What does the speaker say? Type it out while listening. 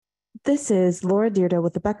This is Laura Deirdre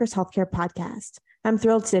with the Becker's Healthcare Podcast. I'm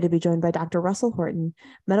thrilled today to be joined by Dr. Russell Horton,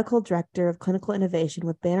 Medical Director of Clinical Innovation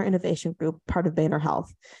with Banner Innovation Group, part of Banner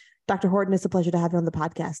Health. Dr. Horton, it's a pleasure to have you on the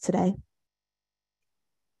podcast today.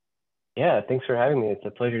 Yeah, thanks for having me. It's a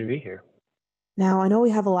pleasure to be here. Now, I know we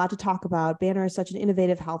have a lot to talk about. Banner is such an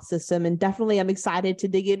innovative health system, and definitely I'm excited to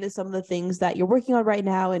dig into some of the things that you're working on right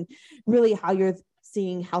now and really how you're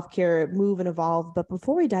seeing healthcare move and evolve. But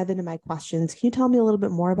before we dive into my questions, can you tell me a little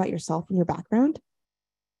bit more about yourself and your background?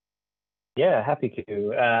 Yeah, happy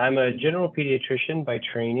to. I'm a general pediatrician by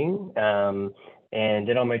training, and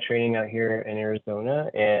did all my training out here in Arizona,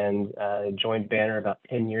 and joined Banner about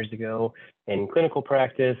 10 years ago in clinical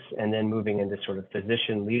practice, and then moving into sort of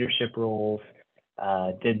physician leadership roles.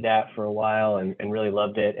 Did that for a while and really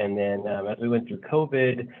loved it. And then as we went through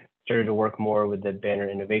COVID, started to work more with the Banner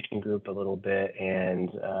Innovation Group a little bit.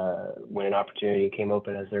 And when an opportunity came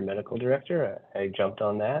open as their medical director, I jumped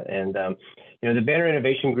on that. And the Banner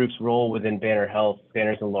Innovation Group's role within Banner Health,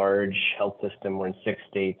 Banner's a large health system. We're in 6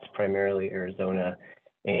 states, primarily Arizona.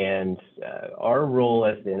 And our role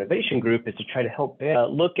as the innovation group is to try to help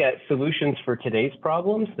look at solutions for today's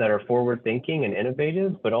problems that are forward thinking and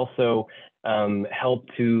innovative, but also help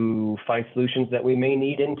to find solutions that we may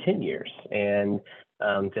need in 10 years, and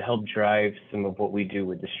to help drive some of what we do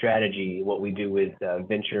with the strategy, what we do with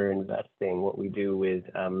venture investing, what we do with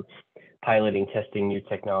piloting, testing new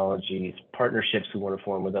technologies, partnerships we want to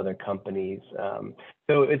form with other companies.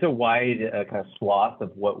 So it's a wide kind of swath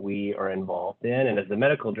of what we are involved in. And as the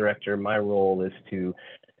medical director, my role is to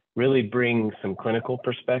really bring some clinical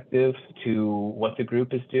perspective to what the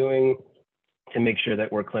group is doing, to make sure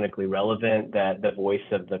that we're clinically relevant, that the voice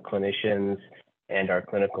of the clinicians and our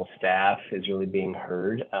clinical staff is really being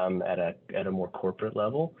heard at a more corporate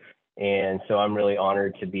level. And so I'm really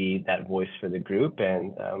honored to be that voice for the group,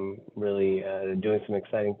 and really doing some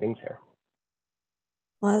exciting things here.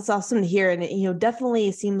 Well, that's awesome to hear. And,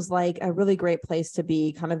 definitely seems like a really great place to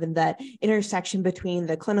be, kind of in that intersection between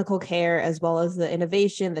the clinical care as well as the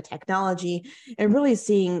innovation, the technology, and really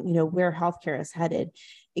seeing, where healthcare is headed.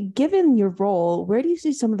 Given your role, where do you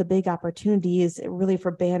see some of the big opportunities really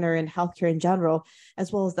for Banner and healthcare in general,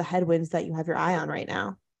 as well as the headwinds that you have your eye on right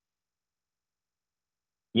now?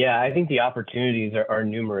 Yeah, I think the opportunities are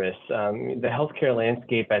numerous. The healthcare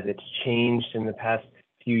landscape, as it's changed in the past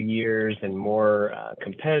few years, and more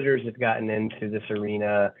competitors have gotten into this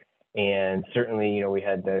arena. And certainly, we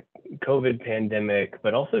had the COVID pandemic,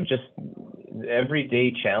 but also just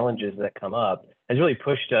everyday challenges that come up has really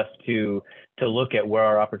pushed us to look at where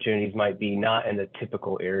our opportunities might be, not in the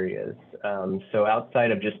typical areas. So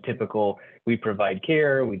outside of just typical, we provide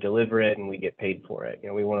care, we deliver it, and we get paid for it.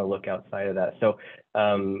 We want to look outside of that. So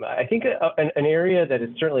I think an area that is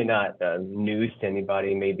certainly not news to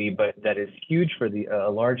anybody, maybe, but that is huge for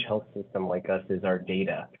a large health system like us is our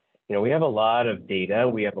data. We have a lot of data,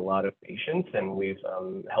 we have a lot of patients, and we've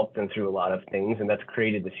helped them through a lot of things, and that's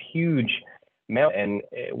created this huge amount. And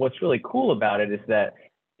what's really cool about it is that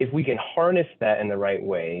if we can harness that in the right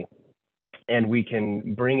way, and we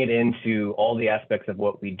can bring it into all the aspects of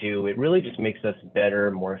what we do, it really just makes us better,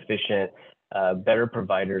 more efficient, better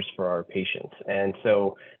providers for our patients. And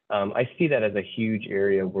so I see that as a huge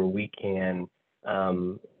area where we can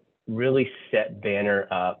really set Banner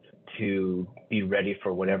up to be ready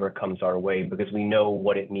for whatever comes our way, because we know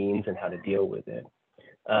what it means and how to deal with it.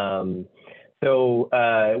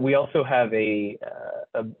 So we also have a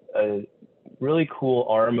really cool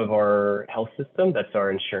arm of our health system. That's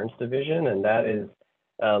our insurance division, and that is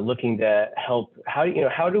looking to help.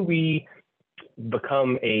 How do we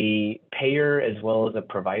become a payer as well as a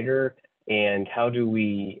provider, and how do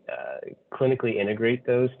we clinically integrate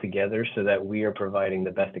those together so that we are providing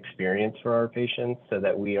the best experience for our patients, so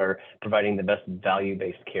that we are providing the best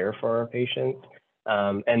value-based care for our patients,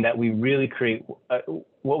 and that we really create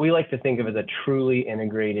what we like to think of as a truly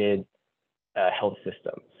integrated health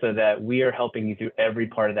system, so that we are helping you through every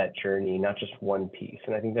part of that journey, not just one piece.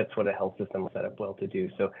 And I think that's what a health system is set up well to do.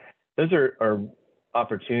 So those are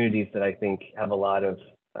opportunities that I think have a lot of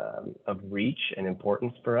reach and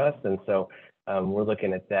importance for us. And so we're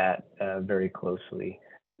looking at that very closely.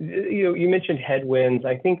 You mentioned headwinds.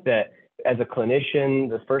 I think that as a clinician,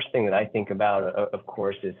 the first thing that I think about, of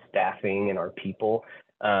course, is staffing and our people.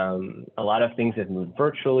 A lot of things have moved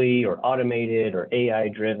virtually or automated or AI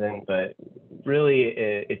driven, but really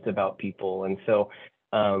it's about people. And so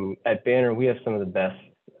at Banner, we have some of the best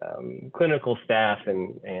clinical staff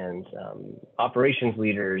and operations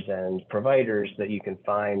leaders and providers that you can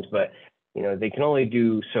find, but they can only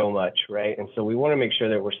do so much, right? And so we want to make sure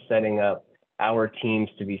that we're setting up our teams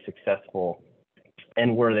to be successful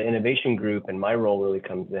And where the innovation group and my role really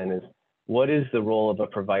comes in is, what is the role of a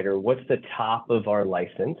provider? What's the top of our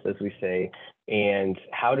license, as we say? And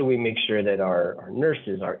how do we make sure that our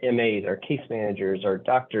nurses, our MAs, our case managers, our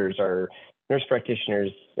doctors, our nurse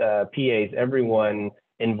practitioners, PAs, everyone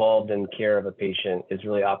involved in care of a patient is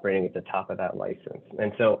really operating at the top of that license?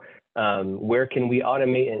 And so where can we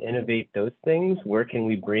automate and innovate those things? Where can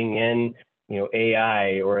we bring in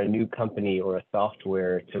AI or a new company or a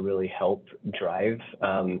software to really help drive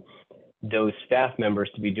those staff members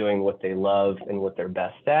to be doing what they love and what they're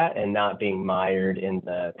best at, and not being mired in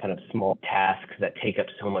the kind of small tasks that take up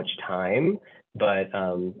so much time, but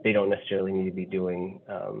they don't necessarily need to be doing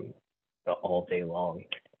all day long.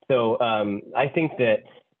 So I think that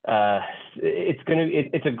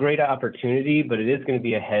it's a great opportunity, but it is going to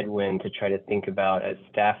be a headwind to try to think about, as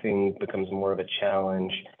staffing becomes more of a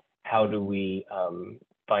challenge, how do we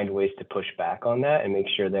find ways to push back on that and make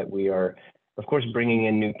sure that we are, of course, bringing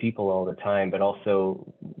in new people all the time, but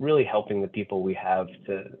also really helping the people we have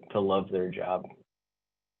to love their job.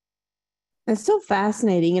 It's so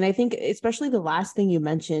fascinating. And I think especially the last thing you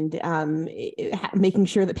mentioned, making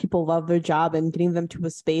sure that people love their job and getting them to a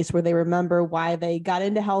space where they remember why they got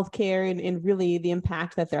into healthcare and really the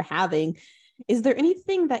impact that they're having. Is there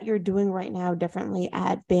anything that you're doing right now differently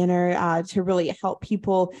at Banner to really help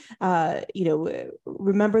people,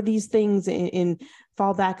 remember these things and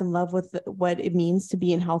fall back in love with what it means to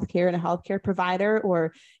be in healthcare and a healthcare provider?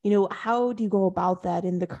 Or, how do you go about that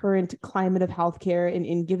in the current climate of healthcare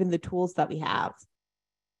and given the tools that we have?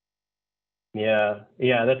 Yeah,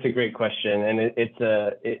 that's a great question, and it's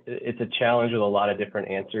a challenge with a lot of different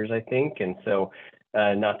answers, I think. And so,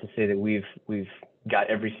 not to say that we've got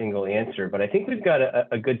every single answer, but I think we've got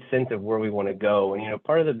a good sense of where we want to go. And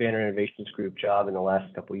part of the Banner Innovations Group job in the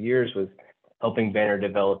last couple of years was helping Banner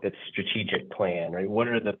develop its strategic plan. Right, what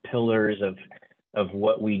are the pillars of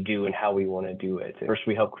what we do and how we want to do it? First,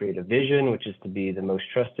 we help create a vision, which is to be the most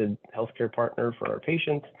trusted healthcare partner for our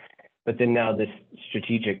patients. But then now this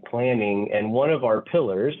strategic planning, and one of our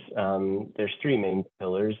pillars, there's three main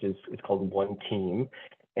pillars, is called One Team.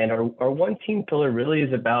 And our One Team pillar really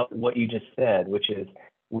is about what you just said, which is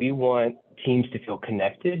we want teams to feel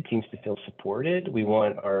connected, teams to feel supported. We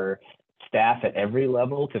want our staff at every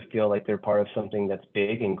level to feel like they're part of something that's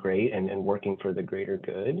big and great and working for the greater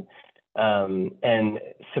good. And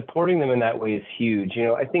supporting them in that way is huge.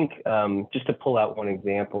 I think just to pull out one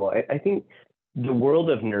example, I think the world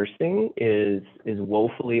of nursing is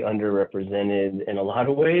woefully underrepresented in a lot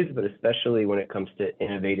of ways, but especially when it comes to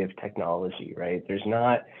innovative technology, right? There's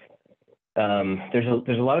not, there's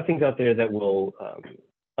a lot of things out there that will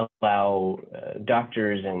allow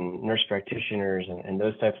doctors and nurse practitioners and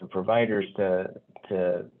those types of providers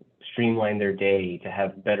to streamline their day, to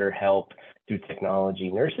have better help through technology.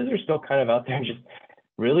 Nurses are still kind of out there just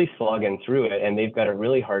really slogging through it, and they've got a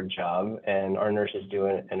really hard job, and our nurses do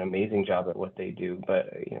an amazing job at what they do, but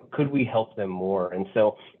could we help them more? And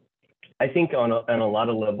so I think on a lot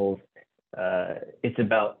of levels, it's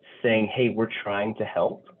about saying, hey, we're trying to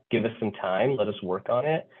help, give us some time, let us work on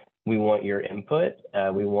it. We want your input.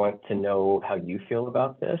 We want to know how you feel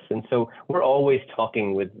about this. And so we're always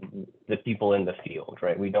talking with the people in the field,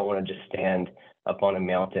 right? We don't want to just stand up on a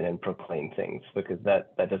mountain and proclaim things, because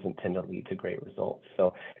that doesn't tend to lead to great results.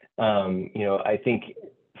 So, I think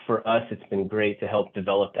for us, it's been great to help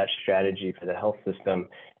develop that strategy for the health system,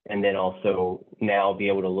 and then also now be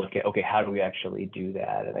able to look at, okay, how do we actually do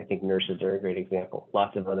that? And I think nurses are a great example.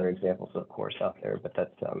 Lots of other examples, of course, out there, but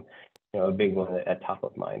that's a big one at top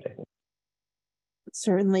of mind, I think.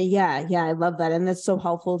 Certainly. Yeah. I love that. And that's so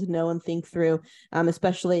helpful to know and think through.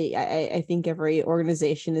 Especially, I think every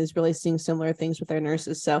organization is really seeing similar things with their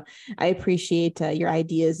nurses. So I appreciate your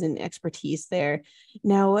ideas and expertise there.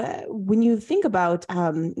 Now, when you think about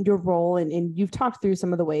your role, and you've talked through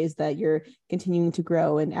some of the ways that you're continuing to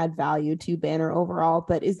grow and add value to Banner overall,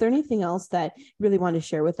 but is there anything else that you really want to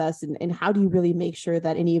share with us? And how do you really make sure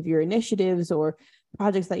that any of your initiatives or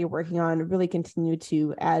projects that you're working on really continue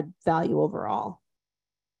to add value overall?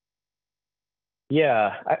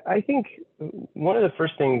 Yeah, I think one of the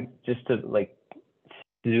first things, just to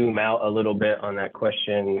zoom out a little bit on that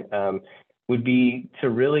question, would be to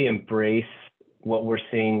really embrace what we're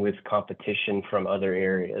seeing with competition from other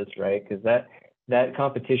areas, right? Because that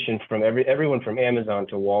competition from everyone from Amazon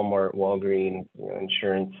to Walmart, Walgreens,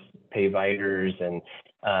 insurance providers,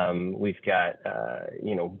 and we've got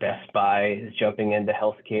Best Buy is jumping into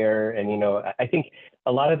healthcare, and I think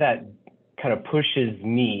a lot of that kind of pushes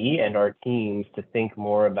me and our teams to think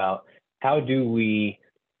more about how do we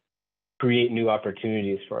create new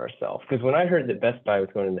opportunities for ourselves. Because when I heard that Best Buy was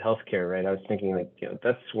going into healthcare, right, I was thinking like,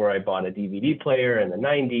 that's where I bought a DVD player in the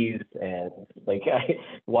 90s, and like,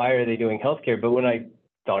 why are they doing healthcare? But when I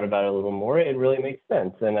thought about it a little more, it really makes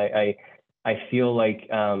sense. And I feel like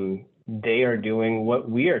they are doing what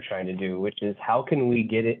we are trying to do, which is how can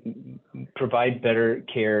we provide better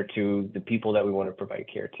care to the people that we want to provide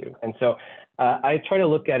care to. And so I try to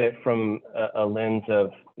look at it from a lens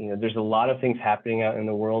of, there's a lot of things happening out in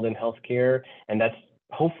the world in healthcare, and that's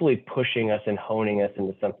hopefully pushing us and honing us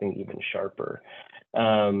into something even sharper.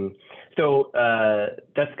 So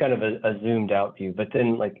that's kind of a zoomed out view. But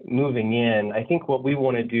then, like, moving in, I think what we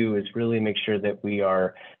want to do is really make sure that we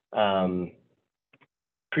are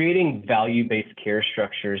creating value-based care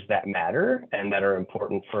structures that matter and that are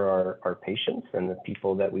important for our patients and the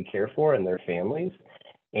people that we care for and their families,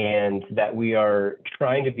 and that we are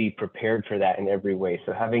trying to be prepared for that in every way.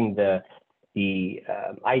 So having the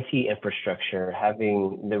IT infrastructure,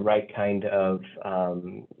 having the right kind of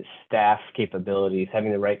staff capabilities,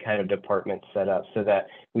 having the right kind of department set up so that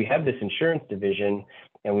we have this insurance division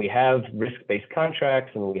and we have risk-based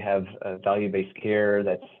contracts and we have value-based care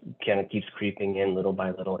that kind of keeps creeping in little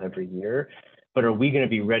by little every year. But are we going to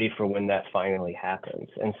be ready for when that finally happens?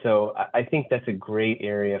 And so I think that's a great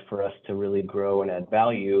area for us to really grow and add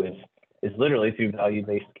value is literally through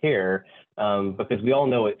value-based care, because we all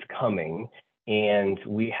know it's coming, and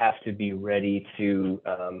we have to be ready to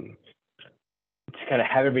kind of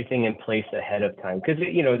have everything in place ahead of time. Because,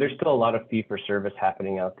 there's still a lot of fee-for-service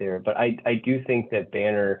happening out there. But I do think that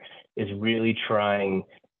Banner is really trying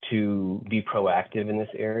to be proactive in this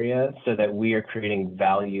area so that we are creating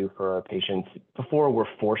value for our patients before we're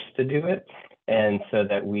forced to do it, and so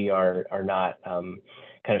that we are not kind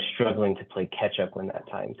of struggling to play catch up when that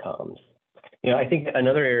time comes. I think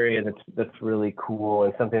another area that's really cool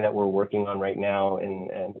and something that we're working on right now and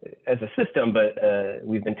as a system, but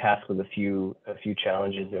we've been tasked with a few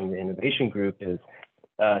challenges in the innovation group is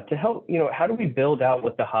to help, how do we build out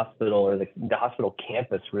what the hospital or the hospital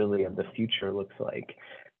campus really of the future looks like?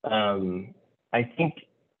 I think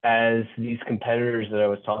as these competitors that I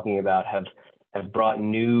was talking about have brought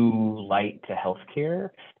new light to healthcare,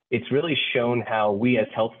 it's really shown how we as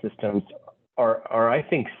health systems are I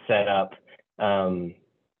think, set up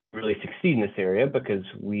really succeed in this area because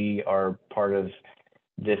we are part of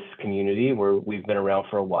this community where we've been around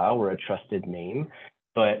for a while. We're a trusted name,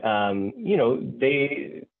 but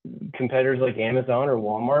competitors like Amazon or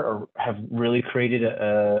Walmart have really created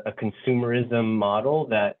a consumerism model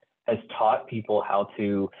that has taught people how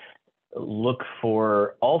to look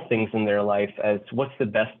for all things in their life as what's the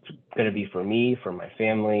best going to be for me, for my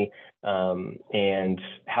family, and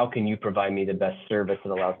how can you provide me the best service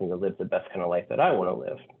that allows me to live the best kind of life that I want to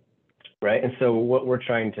live, right? And so what we're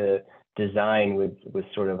trying to design with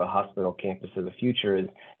sort of a hospital campus of the future is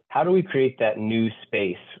how do we create that new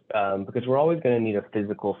space? Because we're always going to need a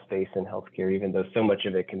physical space in healthcare, even though so much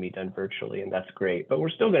of it can be done virtually, and that's great, but we're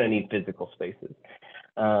still going to need physical spaces.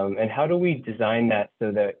 And how do we design that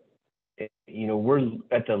so that we're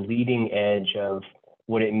at the leading edge of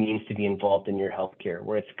what it means to be involved in your healthcare,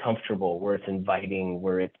 where it's comfortable, where it's inviting,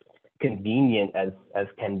 where it's convenient as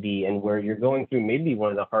can be, and where you're going through maybe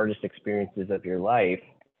one of the hardest experiences of your life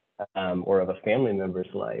or of a family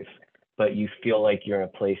member's life, but you feel like you're in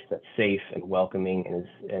a place that's safe and welcoming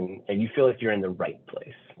and you feel like you're in the right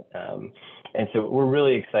place. And so we're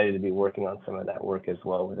really excited to be working on some of that work as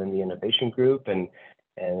well within the innovation group and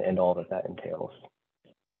all that entails.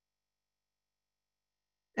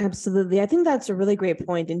 Absolutely. I think that's a really great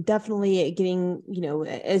point, and definitely getting,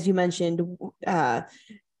 as you mentioned, a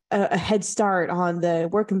head start on the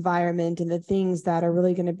work environment and the things that are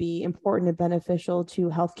really going to be important and beneficial to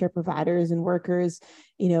healthcare providers and workers,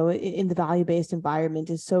 in the value-based environment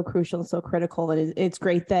is so crucial and so critical. And it's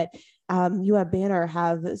great that you at Banner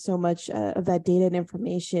have so much of that data and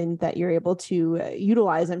information that you're able to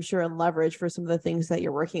utilize, I'm sure, and leverage for some of the things that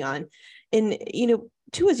you're working on. And,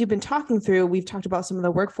 too, as you've been talking through, we've talked about some of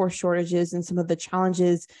the workforce shortages and some of the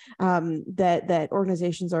challenges that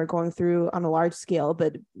organizations are going through on a large scale,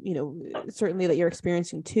 but, certainly that you're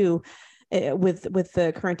experiencing too with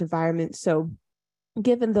the current environment. So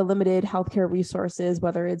given the limited healthcare resources,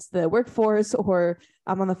 whether it's the workforce or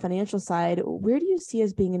on the financial side, where do you see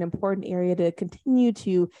as being an important area to continue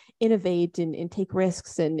to innovate and take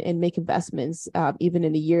risks and make investments, even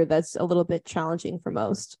in a year that's a little bit challenging for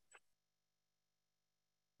most?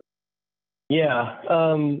 Yeah,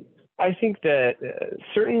 I think that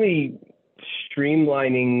certainly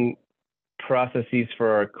streamlining processes for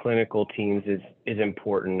our clinical teams is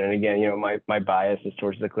important. And again, my bias is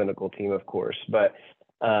towards the clinical team, of course, but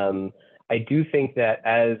I do think that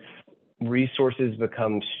as resources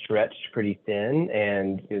become stretched pretty thin,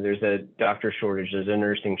 and there's a doctor shortage, there's a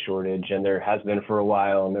nursing shortage, and there has been for a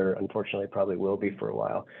while, and there unfortunately probably will be for a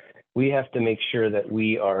while. We have to make sure that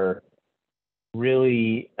we are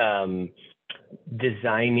really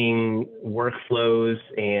designing workflows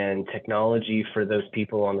and technology for those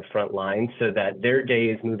people on the front line so that their day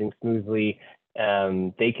is moving smoothly.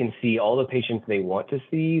 They can see all the patients they want to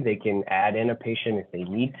see. They can add in a patient if they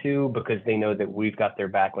need to, because they know that we've got their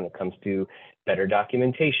back when it comes to better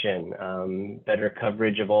documentation, better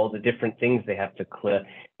coverage of all the different things they have to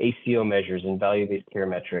ACO measures and value-based care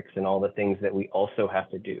metrics, and all the things that we also have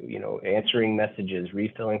to do, answering messages,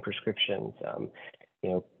 refilling prescriptions,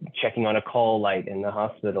 checking on a call light in the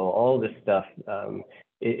hospital. All this stuff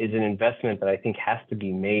is an investment that I think has to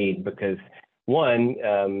be made, because one,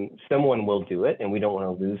 someone will do it, and we don't want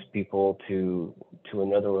to lose people to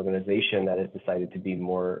another organization that has decided to be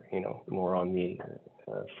more on the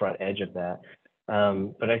front edge of that.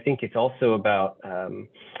 But I think it's also about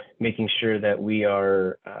making sure that we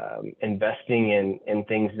are investing in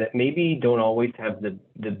things that maybe don't always have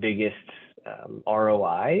the biggest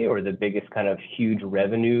ROI or the biggest kind of huge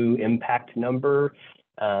revenue impact number.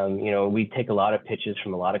 We take a lot of pitches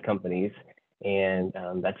from a lot of companies, and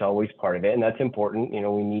that's always part of it, and that's important.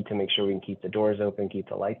 We need to make sure we can keep the doors open, keep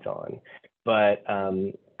the lights on. But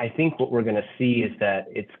I think what we're going to see is that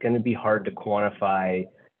it's going to be hard to quantify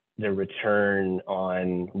the return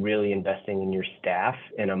on really investing in your staff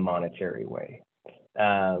in a monetary way.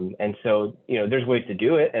 And so, there's ways to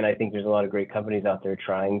do it, and I think there's a lot of great companies out there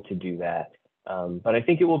trying to do that. But I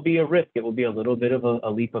think it will be a risk. It will be a little bit of a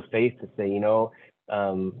leap of faith to say,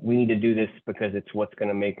 we need to do this because it's what's going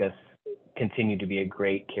to make us continue to be a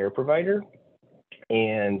great care provider.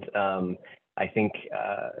 And I think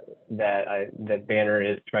that Banner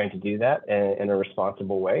is trying to do that in a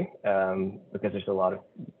responsible way, because there's a lot of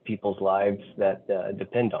people's lives that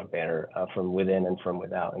depend on Banner from within and from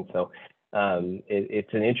without. And so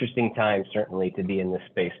it's an interesting time, certainly, to be in this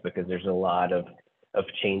space, because there's a lot of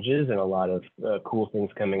changes and a lot of cool things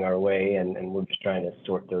coming our way, and we're just trying to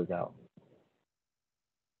sort those out.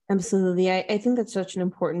 Absolutely. I think that's such an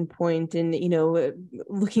important point in,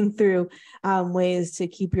 looking through ways to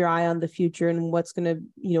keep your eye on the future and what's going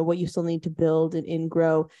to, what you still need to build and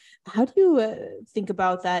grow. How do you think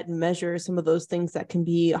about that and measure some of those things that can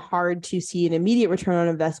be hard to see an immediate return on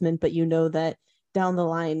investment, but that down the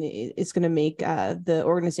line it's going to make the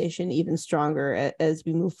organization even stronger as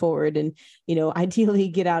we move forward and, ideally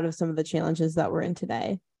get out of some of the challenges that we're in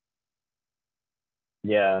today?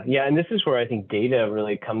 Yeah. And this is where I think data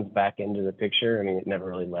really comes back into the picture. I mean, it never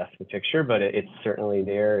really left the picture, but it's certainly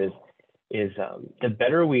there. Is the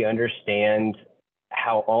better we understand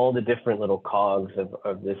how all the different little cogs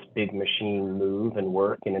of this big machine move and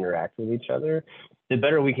work and interact with each other, the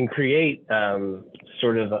better we can create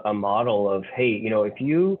sort of a model of, hey, if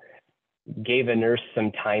you gave a nurse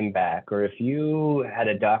some time back, or if you had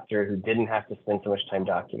a doctor who didn't have to spend so much time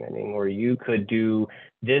documenting, or you could do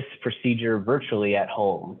this procedure virtually at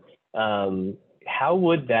home, how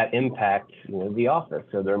would that impact the office?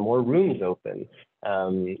 So there are more rooms open.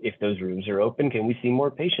 If those rooms are open, can we see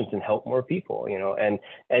more patients and help more people?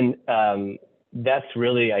 And that's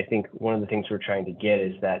really, I think, one of the things we're trying to get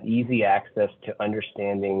is that easy access to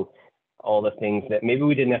understanding all the things that maybe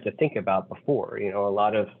we didn't have to think about before. A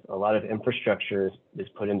lot of infrastructure is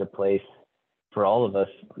put into place for all of us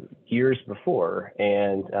years before,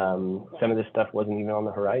 and some of this stuff wasn't even on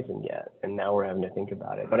the horizon yet, and now we're having to think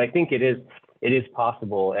about it. But I think it is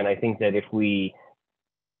possible, and I think that if we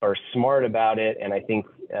are smart about it, and I think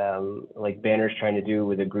like Banner's trying to do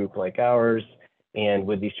with a group like ours, and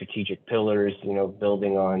with these strategic pillars,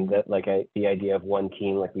 building on that, the idea of one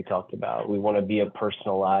team, like we talked about. We want to be a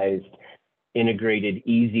personalized, integrated,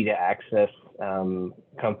 easy to access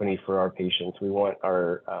company for our patients. We want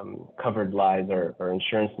our covered lives, our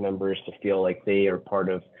insurance members, to feel like they are part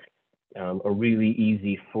of a really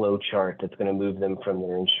easy flow chart that's going to move them from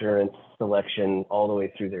their insurance selection all the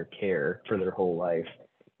way through their care for their whole life.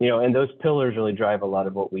 And those pillars really drive a lot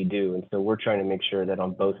of what we do. And so we're trying to make sure that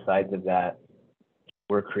on both sides of that,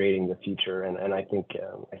 we're creating the future, and I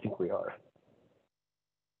think we are.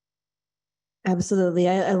 Absolutely.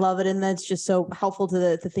 I love it. And that's just so helpful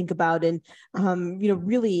to think about and,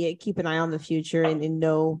 really keep an eye on the future and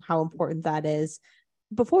know how important that is.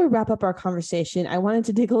 Before we wrap up our conversation, I wanted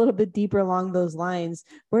to dig a little bit deeper along those lines.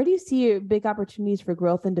 Where do you see big opportunities for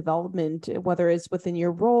growth and development, whether it's within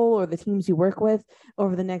your role or the teams you work with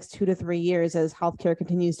over the next 2 to 3 years as healthcare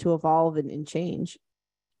continues to evolve and change?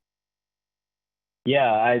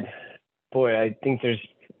 Yeah, I think there's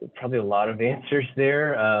probably a lot of answers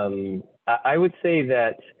there. I would say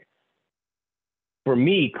that for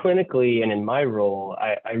me, clinically and in my role,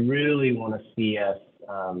 I really want to see us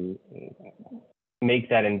make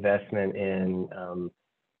that investment in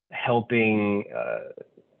helping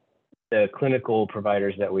the clinical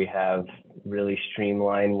providers that we have really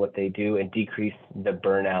streamline what they do and decrease the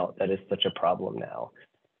burnout that is such a problem now.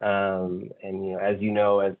 And as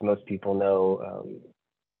most people know,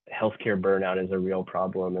 healthcare burnout is a real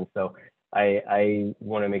problem, and so I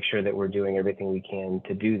want to make sure that we're doing everything we can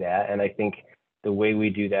to do that. And I think the way we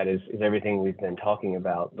do that is everything we've been talking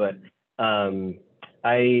about. But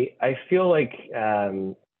I feel like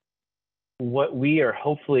what we are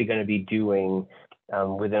hopefully going to be doing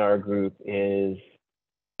within our group is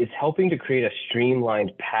helping to create a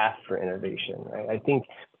streamlined path for innovation. Right? I think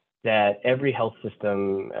that every health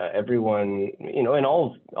system, everyone, in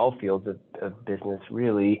all fields of business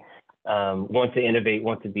really want to innovate,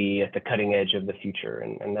 want to be at the cutting edge of the future,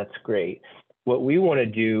 and that's great. What we want to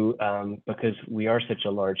do, because we are such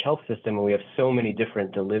a large health system and we have so many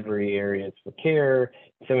different delivery areas for care,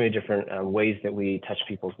 so many different ways that we touch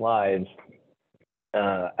people's lives,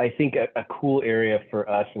 I think a cool area for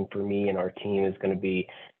us and for me and our team is going to be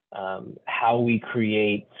how we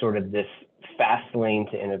create sort of this fast lane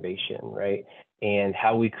to innovation, right? And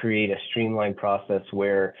how we create a streamlined process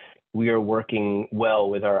where we are working well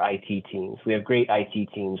with our IT teams. We have great IT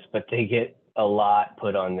teams, but they get a lot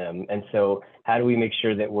put on them. And so how do we make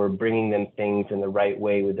sure that we're bringing them things in the right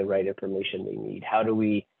way with the right information they need? How do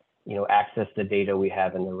we, access the data we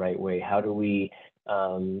have in the right way? How do we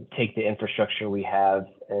take the infrastructure we have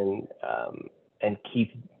and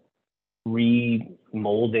keep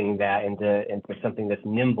remolding that into something that's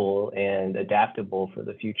nimble and adaptable for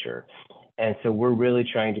the future? And so we're really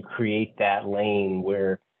trying to create that lane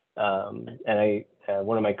where,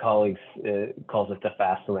 one of my colleagues calls it the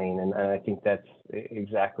fast lane, and I think that's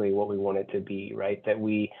exactly what we want it to be, right? That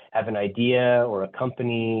we have an idea or a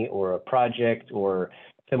company or a project, or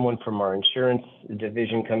someone from our insurance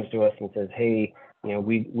division comes to us and says, hey,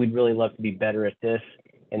 we'd really love to be better at this.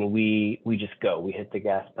 And we just go, we hit the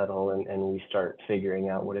gas pedal and we start figuring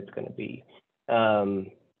out what it's going to be.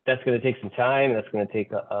 That's going to take some time. That's going to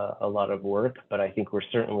take a lot of work, but I think we're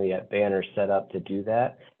certainly at Banner set up to do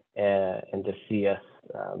that and to see us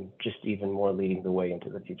just even more leading the way into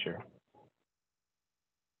the future.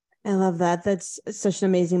 I love that. That's such an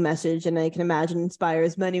amazing message, and I can imagine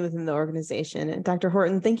inspires many within the organization. And Dr.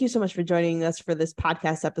 Horton, thank you so much for joining us for this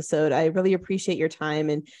podcast episode. I really appreciate your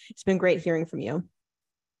time, and it's been great hearing from you.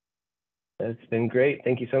 It's been great.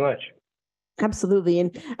 Thank you so much. Absolutely.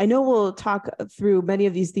 And I know we'll talk through many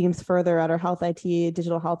of these themes further at our Health IT,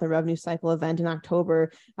 Digital Health and Revenue Cycle event in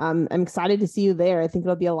October. I'm excited to see you there. I think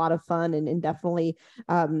it'll be a lot of fun and definitely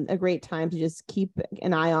a great time to just keep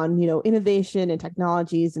an eye on, innovation and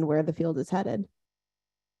technologies and where the field is headed.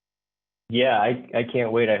 Yeah, I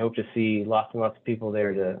can't wait. I hope to see lots and lots of people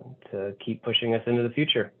there to keep pushing us into the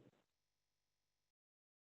future.